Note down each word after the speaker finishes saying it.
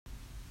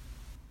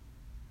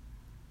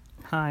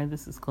Hi,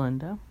 this is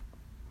Glenda.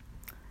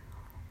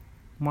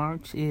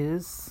 March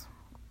is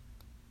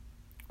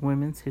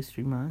Women's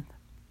History Month,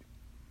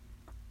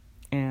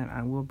 and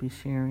I will be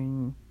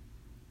sharing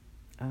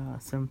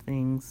some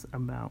things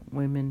about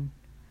women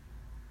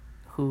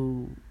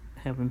who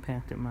have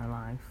impacted my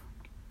life.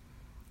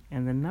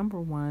 And the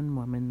number one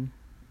woman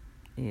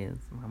is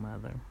my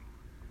mother.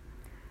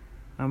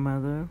 My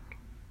mother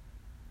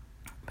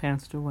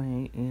passed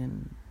away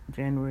in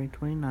January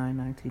 29,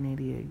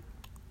 1988,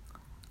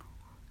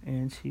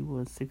 and she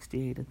was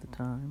 68 at the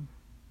time.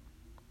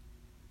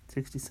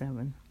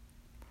 67.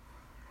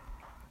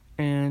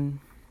 And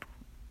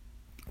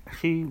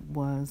she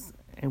was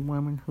a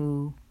woman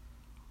who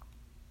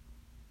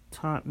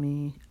taught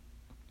me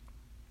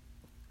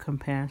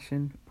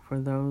compassion for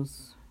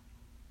those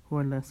who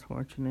are less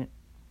fortunate.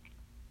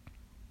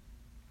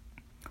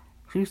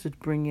 She used to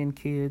bring in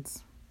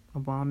kids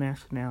of all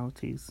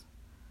nationalities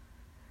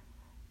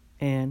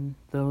and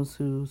those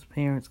whose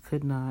parents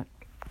could not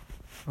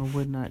or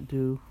would not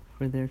do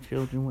for their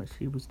children what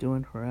she was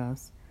doing for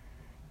us,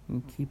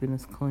 and keeping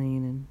us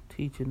clean and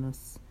teaching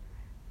us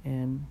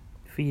and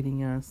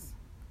feeding us.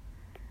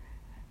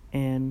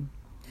 And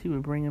she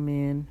would bring them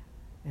in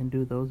and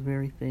do those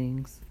very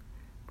things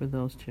for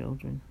those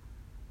children.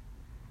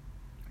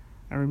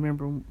 I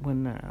remember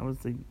when I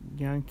was a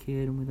young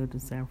kid and we lived in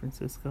San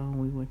Francisco, and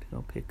we went to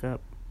go pick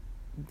up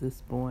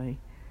this boy.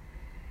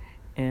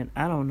 And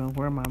I don't know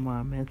where my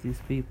mom met these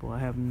people. I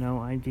have no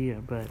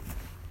idea, but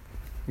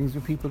these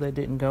were people that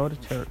didn't go to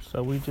church,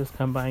 so we just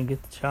come by and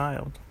get the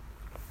child.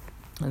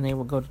 And they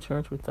would go to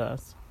church with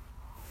us.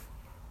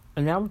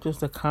 And that was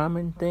just a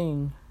common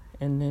thing.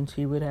 And then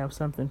she would have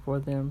something for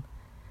them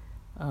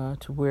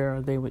to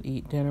where they would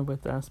eat dinner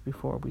with us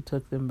before we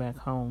took them back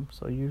home.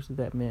 So usually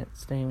that meant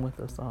staying with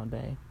us all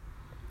day.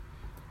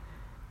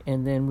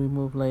 And then we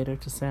moved later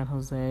to San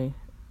Jose.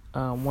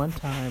 One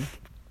time,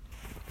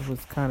 it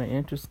was kind of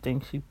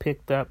interesting. She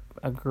picked up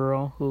a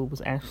girl who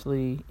was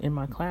actually in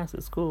my class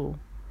at school,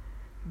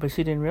 but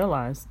she didn't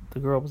realize the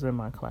girl was in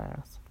my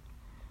class.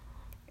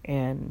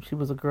 And she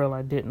was a girl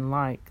I didn't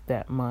like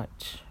that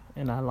much,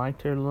 and I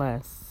liked her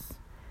less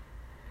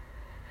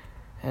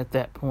at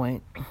that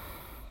point.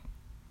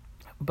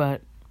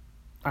 But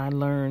I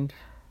learned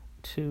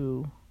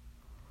to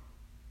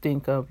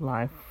think of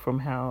life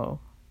from how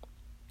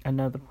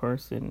another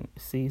person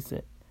sees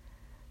it,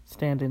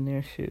 stand in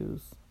their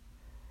shoes.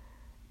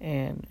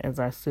 And as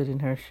I stood in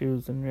her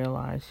shoes and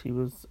realized she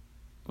was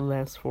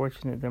less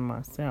fortunate than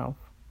myself,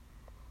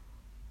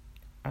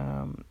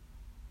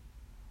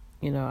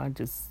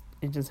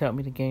 it just helped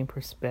me to gain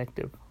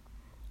perspective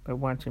by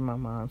watching my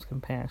mom's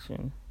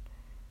compassion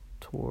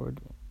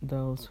toward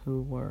those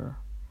who were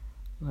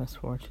less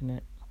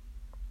fortunate.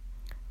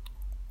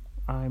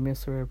 I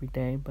miss her every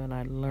day, but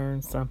I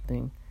learned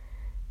something,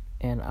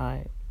 and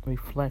I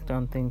reflect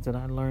on things that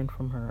I learned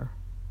from her.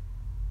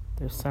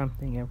 There's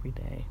something every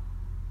day.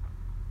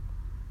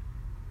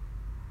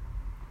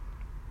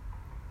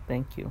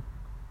 Thank you.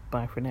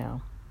 Bye for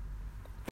now.